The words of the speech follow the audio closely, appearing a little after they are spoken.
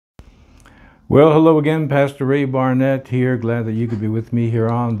Well, hello again, Pastor Ray Barnett here. Glad that you could be with me here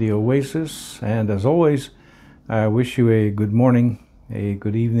on the Oasis. And as always, I wish you a good morning, a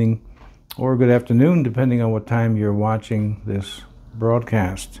good evening, or a good afternoon, depending on what time you're watching this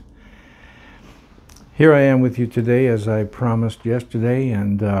broadcast. Here I am with you today, as I promised yesterday,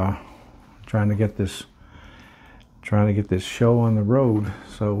 and trying to get this show on the road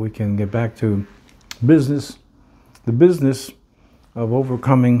so we can get back to business, the business of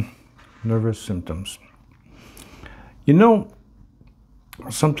overcoming nervous symptoms. You know,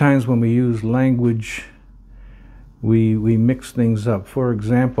 sometimes when we use language, we mix things up. For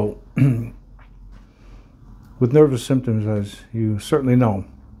example, with nervous symptoms, as you certainly know,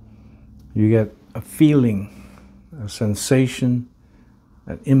 you get a feeling, a sensation,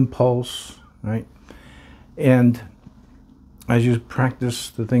 an impulse, right? And as you practice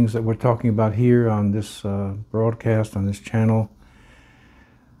the things that we're talking about here on this broadcast, on this channel,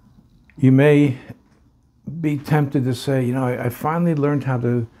 you may be tempted to say, you know, I finally learned how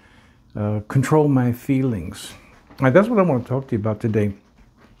to control my feelings. Right, that's what I want to talk to you about today.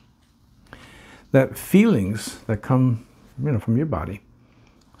 That feelings that come, from your body,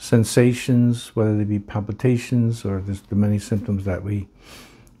 sensations, whether they be palpitations or the many symptoms that we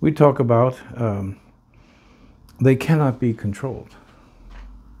talk about, they cannot be controlled.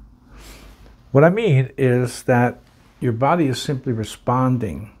 What I mean is that your body is simply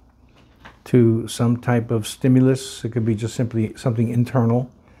responding to some type of stimulus. It could be just simply something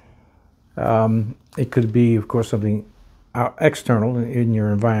internal. It could be, of course, something external in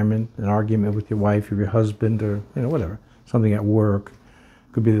your environment, an argument with your wife or your husband, or whatever. Something at work.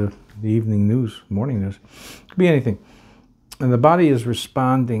 It could be the evening news, morning news. It could be anything. And the body is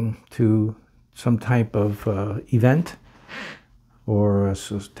responding to some type of event or a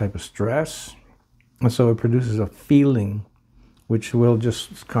type of stress. And so it produces a feeling, which will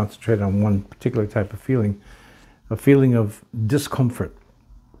just concentrate on one particular type of feeling, a feeling of discomfort.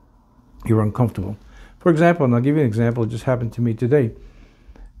 You're uncomfortable. For example, and I'll give you an example, it just happened to me today.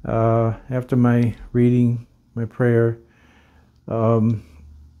 After my reading, my prayer,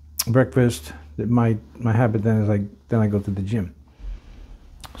 breakfast, my habit then is I go to the gym.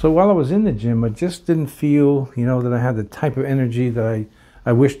 So while I was in the gym, I just didn't feel, that I had the type of energy that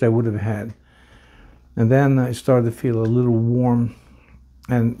I wished I would have had. And then I started to feel a little warm.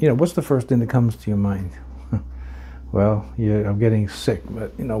 And, what's the first thing that comes to your mind? Well, yeah, I'm getting sick.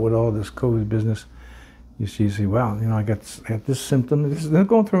 But, with all this COVID business, you see, wow, I got this symptom. This is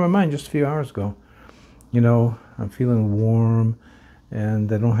going through my mind just a few hours ago. I'm feeling warm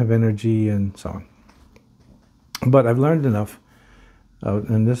and I don't have energy and so on. But I've learned enough,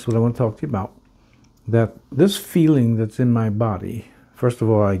 and this is what I want to talk to you about, that this feeling that's in my body, first of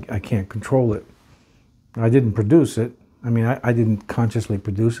all, I can't control it. I didn't produce it. I didn't consciously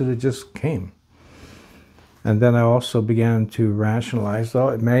produce it. It just came. And then I also began to rationalize,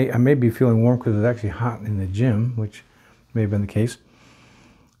 I may be feeling warm because it's actually hot in the gym, which may have been the case.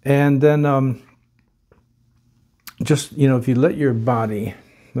 And then just, if you let your body,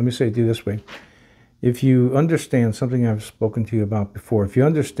 let me say it to you this way. If you understand something I've spoken to you about before, if you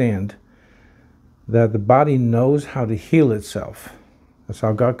understand that the body knows how to heal itself, that's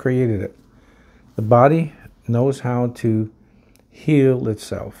how God created it. The body knows how to heal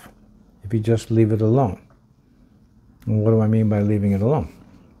itself if you just leave it alone. And what do I mean by leaving it alone?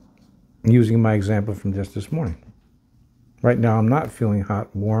 Using my example from just this morning. Right now I'm not feeling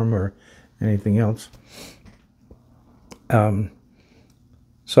hot, warm, or anything else.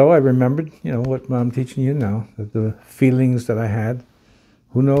 So I remembered, what I'm teaching you now, that the feelings that I had,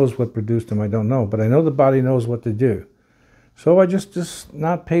 who knows what produced them, I don't know. But I know the body knows what to do. So I just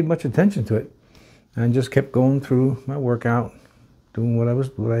not paid much attention to it. And just kept going through my workout, doing what I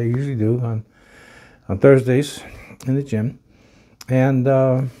usually do on Thursdays in the gym. And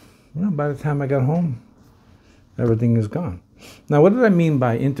by the time I got home, everything is gone. Now, what did I mean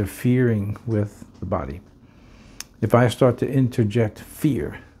by interfering with the body? If I start to interject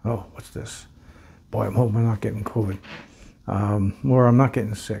fear, oh, what's this? Boy, I'm hoping I'm not getting COVID, or I'm not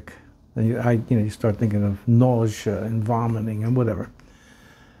getting sick. And you start thinking of nausea and vomiting and whatever.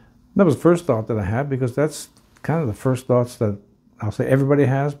 That was the first thought that I had, because that's kind of the first thoughts that I'll say everybody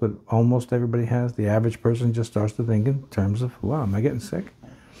has, but almost everybody has. The average person just starts to think in terms of, wow, am I getting sick?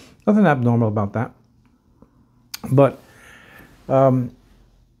 Nothing abnormal about that. But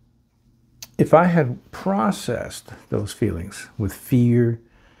if I had processed those feelings with fear,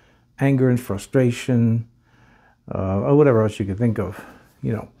 anger and frustration, or whatever else you could think of,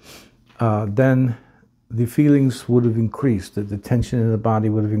 then the feelings would have increased, the tension in the body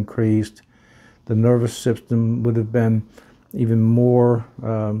would have increased, the nervous system would have been even more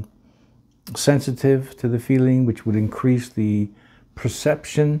sensitive to the feeling, which would increase the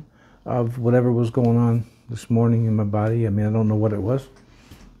perception of whatever was going on this morning in my body. I mean, I don't know what it was,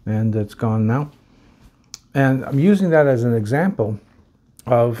 and it's gone now. And I'm using that as an example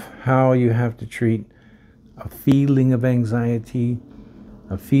of how you have to treat a feeling of anxiety,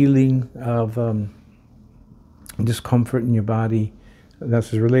 a feeling of discomfort in your body.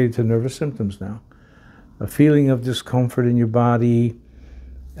 That's related to nervous symptoms now. A feeling of discomfort in your body.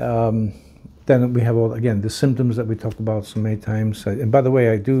 Then we have, again, the symptoms that we talked about so many times. And by the way,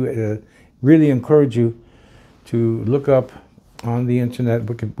 I do really encourage you to look up on the internet.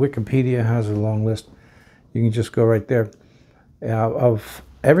 Wikipedia has a long list. You can just go right there of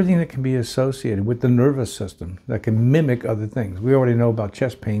everything that can be associated with the nervous system that can mimic other things. We already know about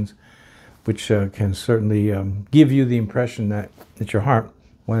chest pains, which can certainly give you the impression that it's your heart,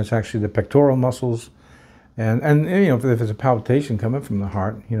 when it's actually the pectoral muscles. And you know, if there's a palpitation coming from the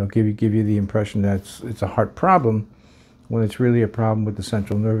heart, you know, give you the impression that it's a heart problem, when it's really a problem with the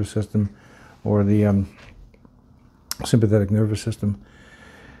central nervous system or the sympathetic nervous system.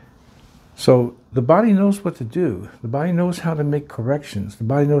 So the body knows what to do. The body knows how to make corrections. The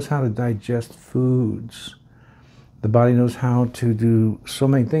body knows how to digest foods. The body knows how to do so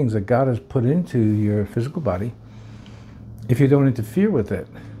many things that God has put into your physical body. If you don't interfere with it,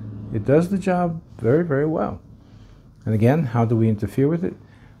 it does the job very, very well. And again, how do we interfere with it?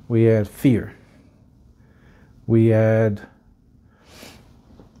 We add fear. We add,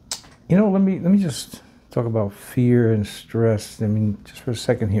 you know, let me just talk about fear and stress. I mean, just for a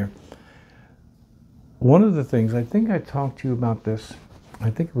second here. One of the things, I think I talked to you about this, I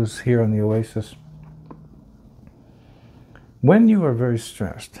think it was here on the Oasis. When you are very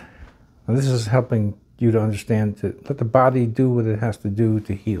stressed, and this is helping you to understand, to let the body do what it has to do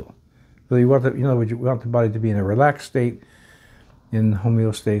to heal. So you want you want the body to be in a relaxed state, in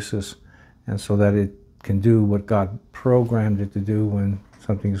homeostasis, and so that it can do what God programmed it to do when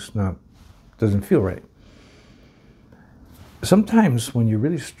something's doesn't feel right. Sometimes when you're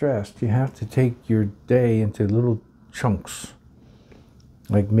really stressed, you have to take your day into little chunks,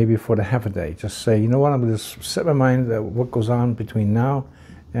 like maybe for the half a day. Just say, you know what, I'm going to set my mind that what goes on between now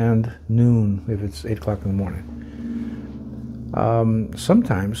and noon, if it's 8 o'clock in the morning.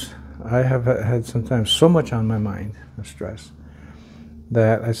 Sometimes I have had so much on my mind of stress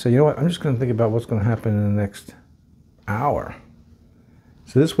that I say, you know what, I'm just going to think about what's going to happen in the next hour.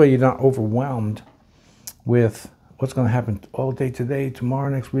 So this way you're not overwhelmed with what's going to happen all day today, tomorrow,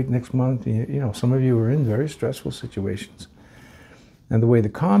 next week, next month. You know, some of you are in very stressful situations. And the way to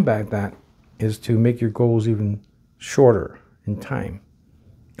combat that is to make your goals even shorter in time,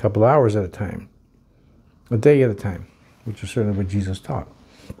 a couple hours at a time, a day at a time, which is certainly what Jesus taught.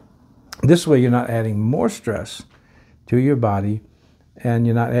 This way you're not adding more stress to your body, and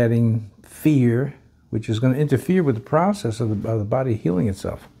you're not adding fear, which is going to interfere with the process of the body healing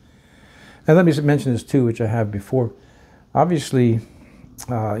itself. And let me mention this too, which I have before. Obviously,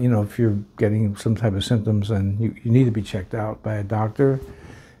 you know, if you're getting some type of symptoms, and you need to be checked out by a doctor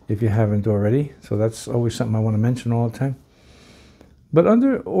if you haven't already. So that's always something I want to mention all the time. But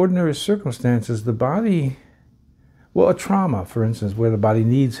under ordinary circumstances, the body, well, a trauma, for instance, where the body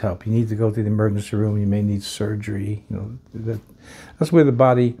needs help. You need to go to the emergency room. You may need surgery. You know, that's where the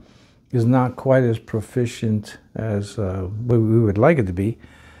body is not quite as proficient as we would like it to be.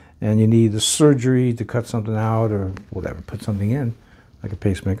 And you need the surgery to cut something out or whatever, put something in, like a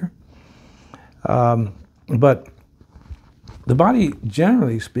pacemaker. But the body,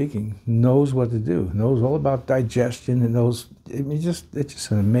 generally speaking, knows what to do, knows all about digestion, and knows, it's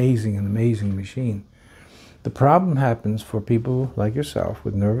just an amazing machine. The problem happens for people like yourself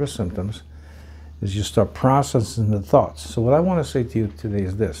with nervous symptoms is you start processing the thoughts. So what I want to say to you today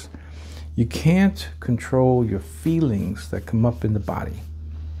is this. You can't control your feelings that come up in the body.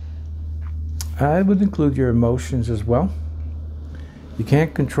 I would include your emotions as well. You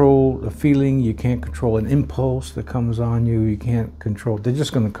can't control a feeling. You can't control an impulse that comes on you. You can't control, they're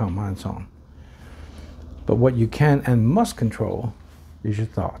just going to come on its own. But what you can and must control is your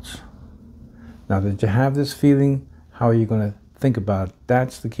thoughts. Now that you have this feeling, how are you going to think about it?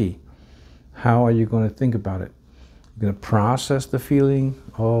 That's the key. How are you going to think about it? You're going to process the feeling.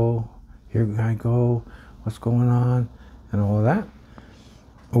 Oh, here I go. What's going on? And all of that.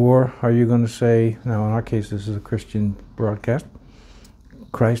 Or are you going to say, now in our case, this is a Christian broadcast,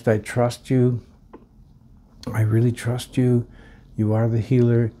 Christ, I trust you. I really trust you. You are the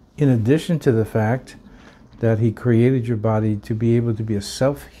healer. In addition to the fact that he created your body to be able to be a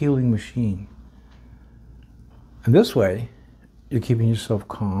self-healing machine. And this way, you're keeping yourself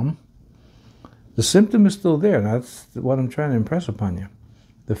calm. The symptom is still there. That's what I'm trying to impress upon you.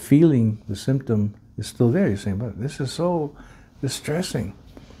 the feeling, the symptom is still there. You're saying, but this is so distressing.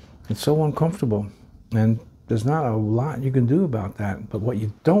 It's so uncomfortable. And there's not a lot you can do about that. But what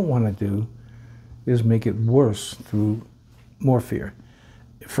you don't want to do is make it worse through more fear,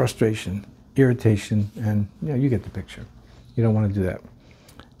 frustration, irritation, and you get the picture. You don't want to do that.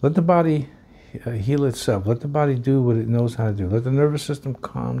 Let the body heal itself. Let the body do what it knows how to do. Let the nervous system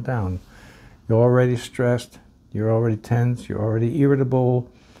calm down. You're already stressed. You're already tense. You're already irritable.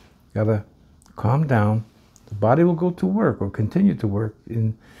 You gotta calm down. The body will go to work or continue to work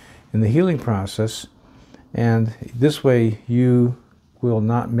in the healing process. And this way you will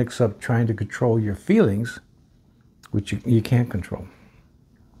not mix up trying to control your feelings, which you can't control.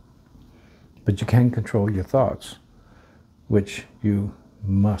 But you can control your thoughts, which you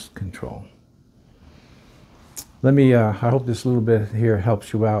must control. Let me, I hope this little bit here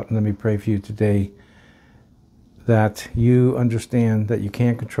helps you out, and let me pray for you today that you understand that you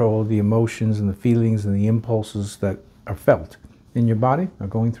can't control the emotions and the feelings and the impulses that are felt in your body, are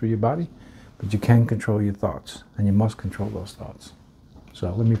going through your body, but you can control your thoughts, and you must control those thoughts.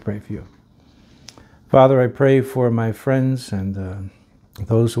 So let me pray for you. Father, I pray for my friends and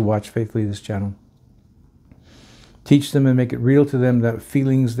those who watch faithfully this channel. Teach them and make it real to them that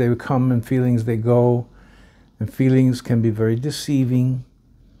feelings, they come and feelings they go, and feelings can be very deceiving,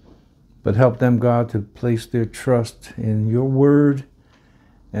 but help them, God, to place their trust in your word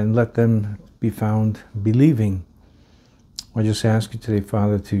and let them be found believing. I just ask you today,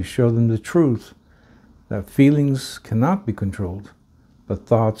 Father, to show them the truth that feelings cannot be controlled, but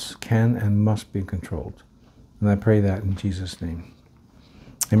thoughts can and must be controlled. And I pray that in Jesus' name.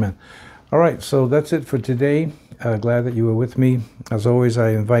 Amen. All right, so that's it for today. Glad that you were with me. As always, I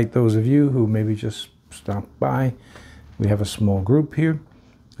invite those of you who maybe just stopped by. We have a small group here.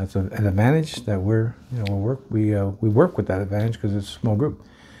 That's an advantage that we work with that advantage because it's a small group,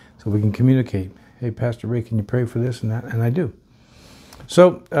 so we can communicate. Hey, Pastor Ray, can you pray for this and that? And I do.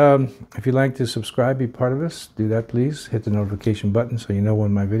 So if you'd like to subscribe, be part of us, do that, please. Hit the notification button so you know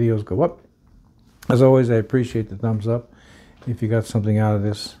when my videos go up. As always, I appreciate the thumbs up if you got something out of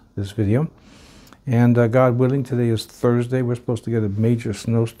this video. And God willing, today is Thursday. We're supposed to get a major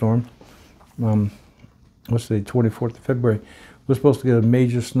snowstorm. What's the 24th of February? We're supposed to get a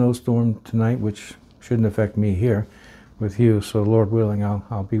major snowstorm tonight, which shouldn't affect me here with you. So Lord willing,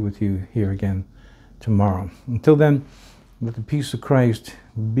 I'll be with you here again tomorrow. Until then, let the peace of Christ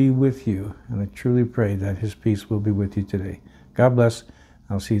be with you. And I truly pray that his peace will be with you today. God bless.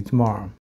 I'll see you tomorrow.